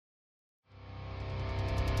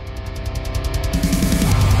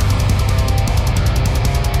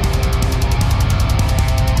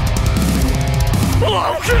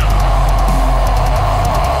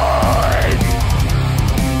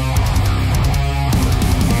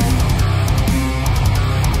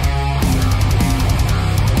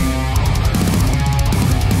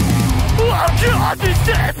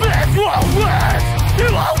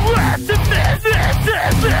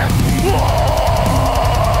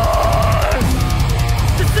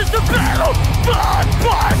This is the battle fought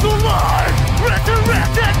by the Lord,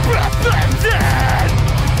 resurrected from the dead.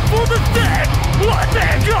 For the thing I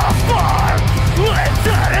think of for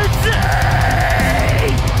eternity.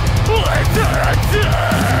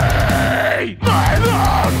 My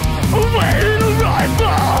love, awaiting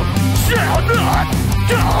arrival, shall not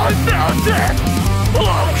go unnoticed.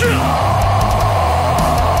 Oh God,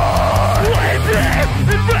 waiting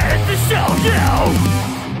and ready to show you.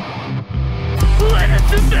 Let us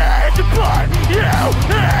demand upon you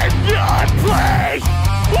and your place.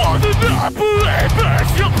 All the non-believers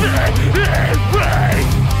shall be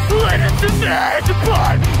erased. Let us demand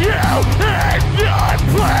upon you and your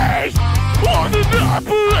place. All the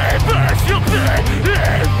non-believers shall be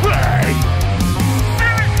erased.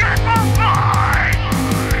 Spirit get my mind.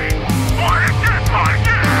 What is it for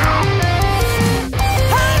you?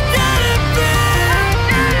 How can it be?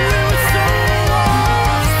 We were so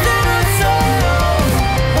lost in our souls.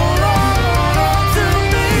 Hold on to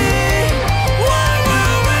me. Why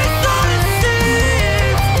were we so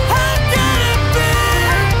deceived? How can it be?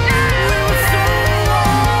 We were so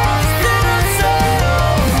lost in our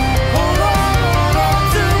souls. Hold on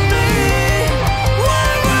to me. Why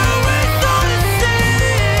were we so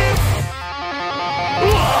deceived?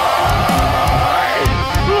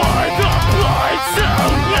 Why the blind so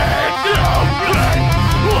ignorant?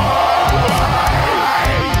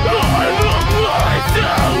 Why the blind so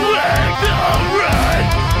ignorant?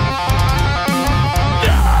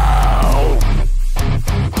 No!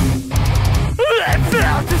 They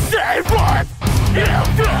failed to say what you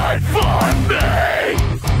did for me.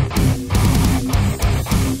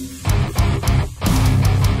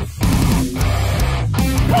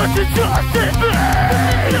 Put your trust in me.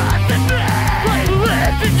 I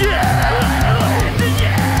lived in you.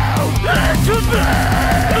 Into me.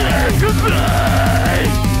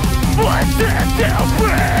 What's it to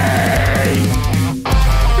be?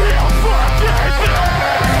 You forgave me.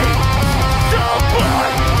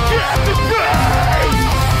 Someone get me free.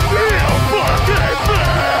 You forgave me.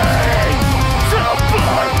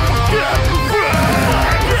 Someone get me free.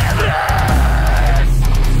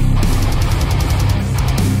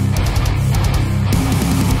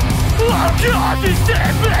 Oh God, these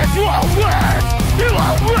statements won't work. You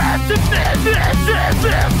won't work to finish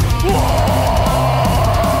this war.